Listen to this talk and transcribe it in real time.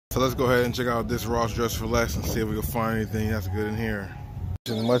So let's go ahead and check out this Ross Dress for Less and see if we can find anything that's good in here.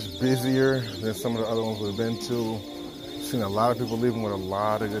 It's much busier than some of the other ones we've been to. Seen a lot of people leaving with a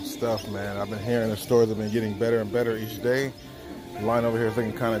lot of good stuff, man. I've been hearing the stores have been getting better and better each day. The line over here is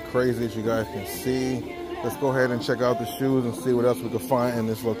looking kind of crazy, as you guys can see. Let's go ahead and check out the shoes and see what else we can find in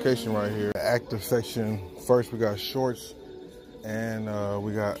this location right here. The active section, first we got shorts and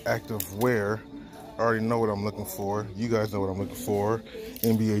we got active wear. I already know what I'm looking for. You guys know what I'm looking for.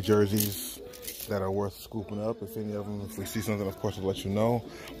 NBA jerseys that are worth scooping up. If any of them, if we see something, of course, we'll let you know.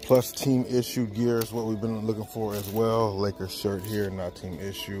 Plus team issued gear is what we've been looking for as well. Lakers shirt here, not team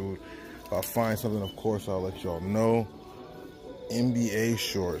issued. If I find something, of course, I'll let y'all know. NBA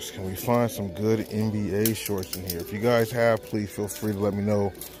shorts. Can we find some good NBA shorts in here? If you guys have, please feel free to let me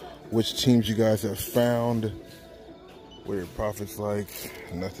know which teams you guys have found. What are your profits like?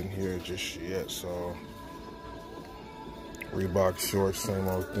 Nothing here just yet, so Reebok shorts, same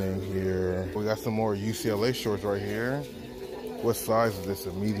old thing here. We got some more UCLA shorts right here. What size is this?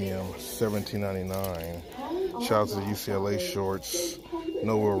 A medium, $17.99. Shout out to the UCLA shorts.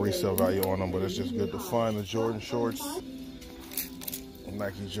 No real resale value on them, but it's just good to find. The Jordan shorts,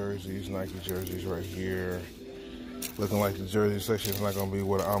 Nike jerseys right here. Looking like the jersey section is not going to be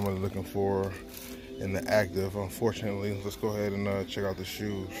what I'm really looking for in the active, unfortunately. Let's go ahead and check out the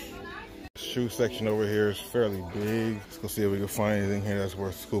shoes. The shoe section over here is fairly big. Let's go see if we can find anything here that's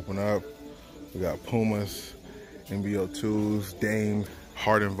worth scooping up. We got Pumas, NBO2s, Dame,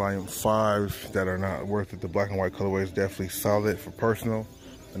 Harden Volume 5 that are not worth it. The black and white colorway is definitely solid for personal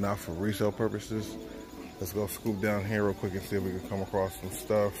and not for resale purposes. Let's go scoop down here real quick and see if we can come across some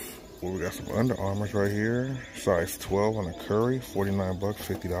stuff. Well, we got some Under Armours right here. Size 12 on a Curry, 49 bucks,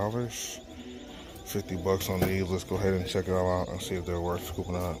 $50. 50 bucks on these. Let's go ahead and check it all out and see if they're worth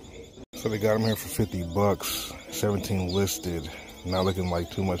scooping up. So they got them here for 50 bucks, 17 listed. Not looking like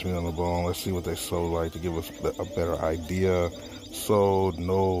too much meat on the bone. Let's see what they sold like to give us a better idea. Sold,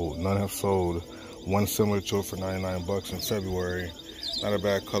 no, none have sold. One similar to it for 99 bucks in February. Not a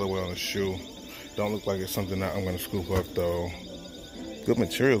bad colorway on the shoe. Don't look like it's something that I'm gonna scoop up though. Good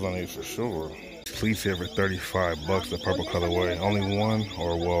materials on these for sure. Please here for 35 bucks, the purple colorway. Only one,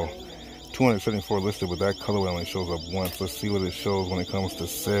 or well, 274 listed, but that colorway only shows up once. Let's see what it shows when it comes to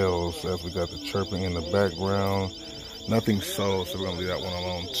sales, as we got the chirping in the background. Nothing sold, so we're gonna leave that one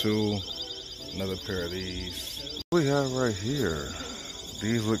alone too. Another pair of these. What we have right here,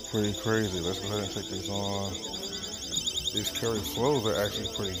 these look pretty crazy. Let's go ahead and take these on. These Curry flows are actually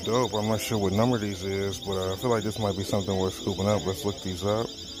pretty dope. I'm not sure what number these is, but I feel like this might be something worth scooping up. Let's look these up.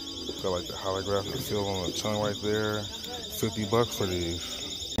 Got like the holographic feel on the tongue right there. 50 bucks for these.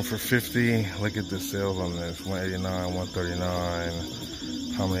 For 50, look at the sales on this. 189,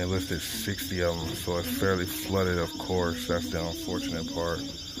 139. How many listed? 60 of them. So it's fairly flooded, of course. That's the unfortunate part.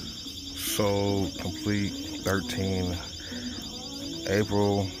 Sold, complete, 13.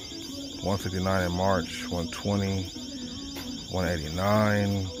 April, 159 in March, 120,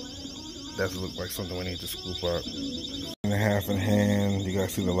 189. That look like something we need to scoop up. 10.5 in hand. You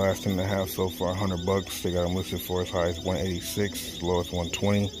guys see the last 10.5 so far, 100 bucks. They got them listed for as high as 186, lowest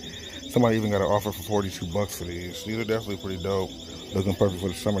 120. Somebody even got an offer for 42 bucks for these. These are definitely pretty dope. Looking perfect for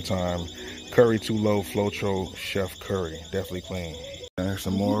the summertime. Curry Too Low Flotro Chef Curry. Definitely clean. And there's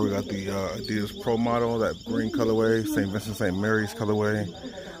some more. We got the Adidas Pro Model, that green colorway, St. Vincent St. Mary's colorway.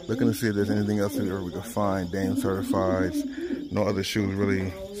 Looking to see if there's anything else here we can find. Dame certifieds. No other shoes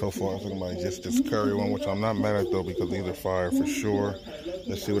really so far. I'm talking about just this Curry one, which I'm not mad at though, because these are fire for sure.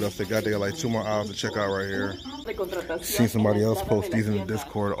 Let's see what else they got. They got like 2 more aisles to check out right here. Seen somebody else post these in the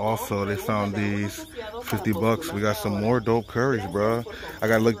Discord also. They found these 50 bucks. We got some more dope Curries, bro. I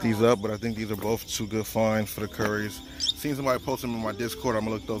gotta look these up, but I think these are both 2 good finds for the Curries. Seen somebody post them in my Discord. I'm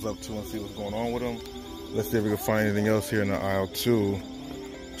gonna look those up too and see what's going on with them. Let's see if we can find anything else here in the aisle too.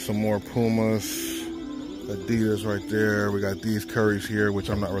 Some more Pumas, Adidas right there. We got these Curries here,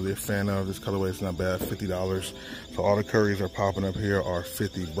 which I'm not really a fan of. This colorway is not bad, $50. So all the Curries are popping up here are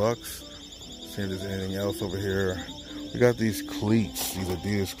 50 bucks. See if there's anything else over here. We got these cleats, these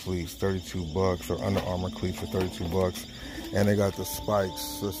Adidas cleats, 32 bucks, or Under Armour cleats for 32 bucks. And they got the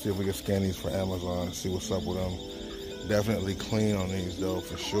spikes. Let's see if we can scan these for Amazon, see what's up with them. Definitely clean on these though,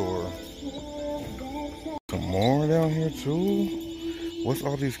 for sure. Some more down here too. What's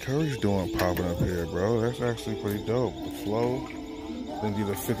all these Curries doing popping up here, bro? That's actually pretty dope. The flow. I think these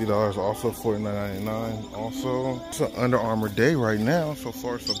are $50 also, $49.99 also. It's an Under Armour day right now. So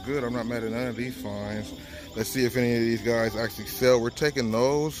far so good. I'm not mad at none of these finds. Let's see if any of these guys actually sell. We're taking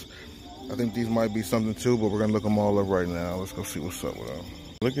those. I think these might be something too, but we're gonna look them all up right now. Let's go see what's up with them.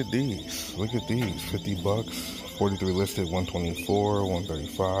 Look at these. Look at these. 50 bucks. 43 listed, 124,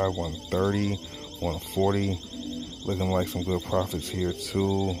 135, 130, 140. Looking like some good profits here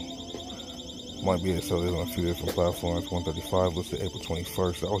too. Might be able to sell this on a few different platforms. 135 listed April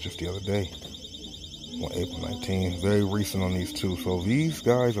 21st. That was just the other day. On April 19th. Very recent on these two. So these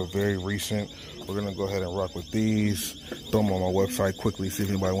guys are very recent. We're going to go ahead and rock with these. Throw them on my website quickly. See if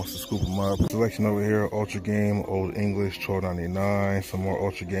anybody wants to scoop them up. Selection over here. Ultra Game, Old English, $12.99. Some more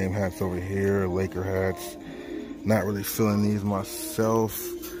Ultra Game hats over here. Laker hats. Not really feeling these myself.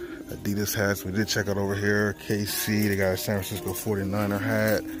 Adidas hats. We did check out over here. KC. They got a San Francisco 49er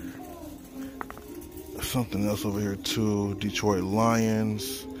hat. Something else over here too. Detroit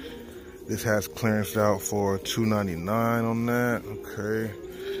Lions. This has clearance out for $2.99 on that. Okay.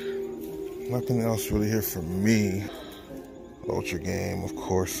 Nothing else really here for me. Ultra Game, of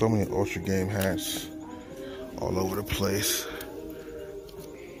course. So many Ultra Game hats all over the place.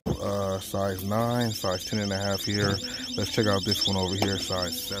 Size 9, size 10.5 here. Let's check out this one over here,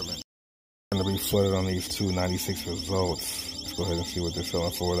 size 7. I'm going to be flooded on these 296 results. Let's go ahead and see what they're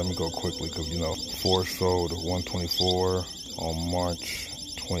selling for. Let me go quickly because, you know, 4 sold 124 on March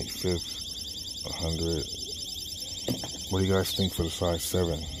 25th. 100. What do you guys think for the size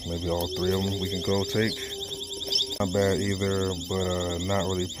 7? Maybe all 3 of them we can go take. Not bad either, but not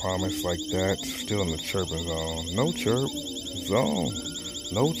really promised like that. Still in the chirping zone. No chirp zone.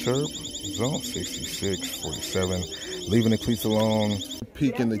 No chirp zone. 66, 47. Leaving the cleats alone.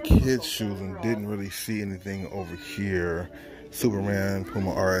 Peeking the kids' shoes and didn't really see anything over here. Superman,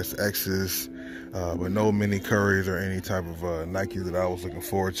 Puma RSXs. But no mini Currys or any type of Nikes that I was looking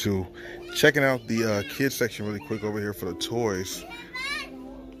forward to. Checking out the kids section really quick over here for the toys.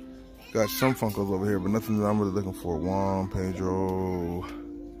 Got some Funkos over here, but nothing that I'm really looking for. Juan, Pedro,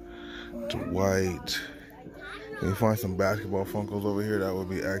 Dwight. If you find some basketball Funkos over here, that would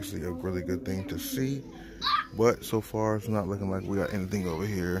be actually a really good thing to see. But so far, it's not looking like we got anything over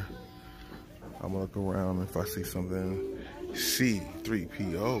here. I'm gonna look around if I see something.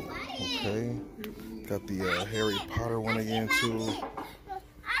 C3PO, okay. Got the Harry Potter one again too.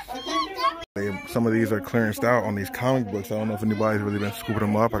 Some of these are clearanced out on these comic books. I don't know if anybody's really been scooping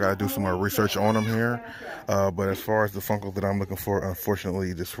them up. I gotta do some more research on them here. But as far as the Funkos that I'm looking for,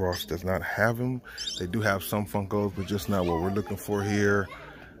 unfortunately, this Ross does not have them. They do have some Funkos, but just not what we're looking for here.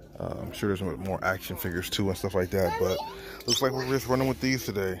 I'm sure there's more action figures too and stuff like that. But looks like we're just running with these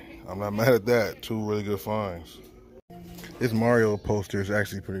today. I'm not mad at that. 2 really good finds. This Mario poster is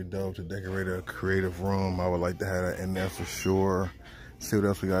actually pretty dope to decorate a creative room. I would like to have that in there for sure. See what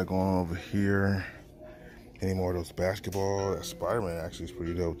else we got going on over here. Any more of those basketball? That Spider-Man actually is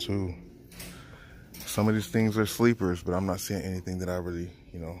pretty dope too. Some of these things are sleepers, but I'm not seeing anything that I really,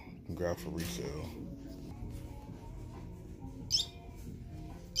 you know, can grab for resale.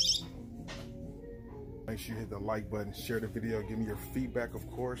 Make sure you hit the like button, share the video, give me your feedback, of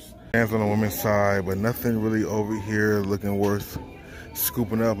course. Hands on the women's side, but nothing really over here looking worth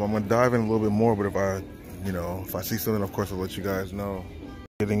scooping up. I'm gonna dive in a little bit more, but if I see something, of course, I'll let you guys know.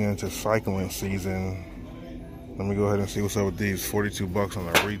 Getting into cycling season. Let me go ahead and see what's up with these. 42 bucks on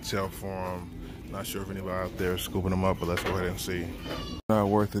the retail for them. Not sure if anybody out there is scooping them up, but let's go ahead and see. Not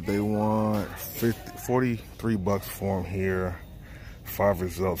worth it. They want 43 bucks for them here. 5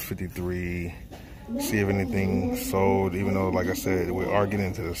 results, 53. See if anything sold, even though, like I said, we are getting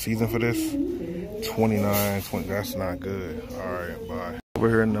into the season for this. 29, 20, that's not good. All right, bye. Over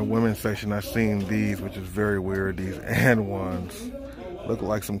here in the women's section, I've seen these, which is very weird. These and ones look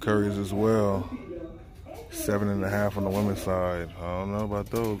like some Currys as well. 7.5 on the women's side. I don't know about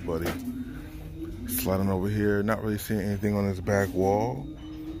those, buddy. Sliding over here, not really seeing anything on this back wall.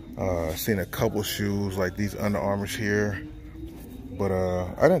 Seeing a couple shoes like these Under Armours here. But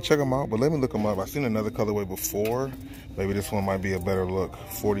I didn't check them out, but let me look them up. I've seen another colorway before. Maybe this one might be a better look.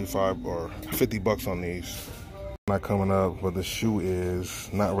 45 or 50 bucks on these. Not coming up, but the shoe is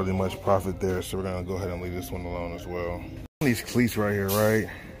not really much profit there, so we're gonna go ahead and leave this one alone as well. These cleats right here, right?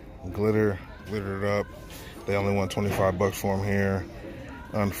 Glittered up. They only want 25 bucks for them here.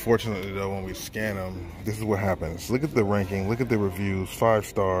 Unfortunately though, when we scan them, this is what happens. Look at the ranking, look at the reviews, 5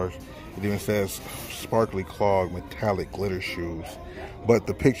 stars. It even says sparkly clog metallic glitter shoes, but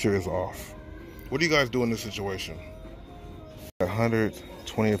the picture is off. What do you guys do in this situation?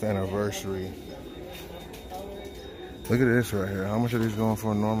 120th anniversary. Look at this right here. How much are these going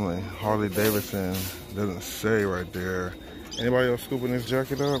for normally? Harley Davidson doesn't say right there. Anybody else scooping this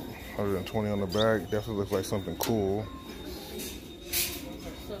jacket up? 120 on the back. Definitely looks like something cool.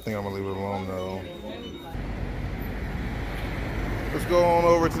 I think I'm gonna leave it alone though. Let's go on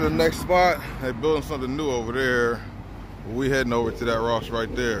over to the next spot. They're building something new over there. We heading over to that Ross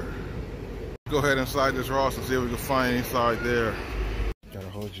right there. Go ahead inside this Ross and see if we can find inside there. Gotta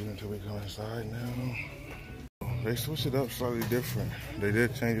hold you until we go inside now. They switched it up slightly different. They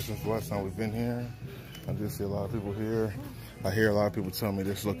did change it since the last time we've been here. I do see a lot of people here. I hear a lot of people tell me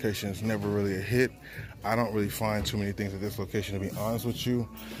this location is never really a hit. I don't really find too many things at this location, to be honest with you.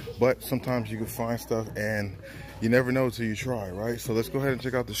 But sometimes you can find stuff and you never know until you try, right? So let's go ahead and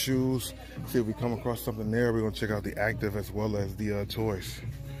check out the shoes, see if we come across something there. We're gonna check out the active as well as the toys.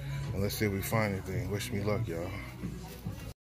 And let's see if we find anything. Wish me luck, y'all.